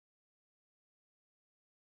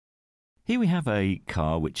Here we have a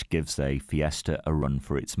car which gives a Fiesta a run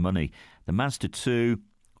for its money. The Mazda 2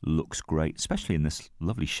 looks great, especially in this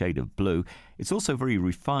lovely shade of blue. It's also very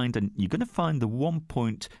refined, and you're going to find the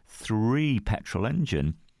 1.3 petrol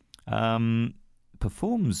engine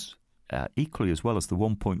performs equally as well as the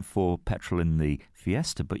 1.4 petrol in the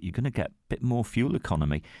Fiesta, but you're going to get a bit more fuel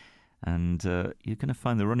economy, and you're going to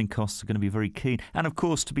find the running costs are going to be very keen. And of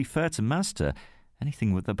course, to be fair to Mazda,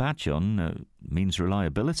 anything with the badge on means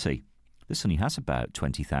reliability. This only has about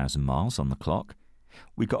 20,000 miles on the clock.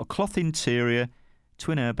 We've got a cloth interior,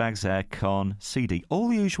 twin airbags, aircon, CD, all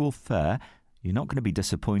the usual fare. You're not going to be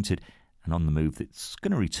disappointed, and on the move it's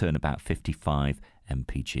going to return about 55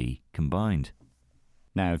 mpg combined.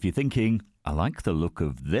 Now if you're thinking, I like the look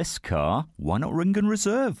of this car, why not ring and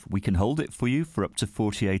reserve? We can hold it for you for up to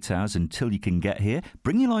 48 hours until you can get here.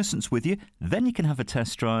 Bring your licence with you, then you can have a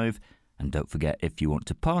test drive. And don't forget, if you want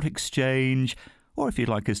to part exchange or if you'd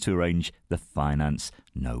like us to arrange the finance,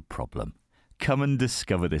 no problem. Come and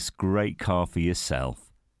discover this great car for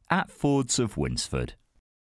yourself at Fords of Winsford.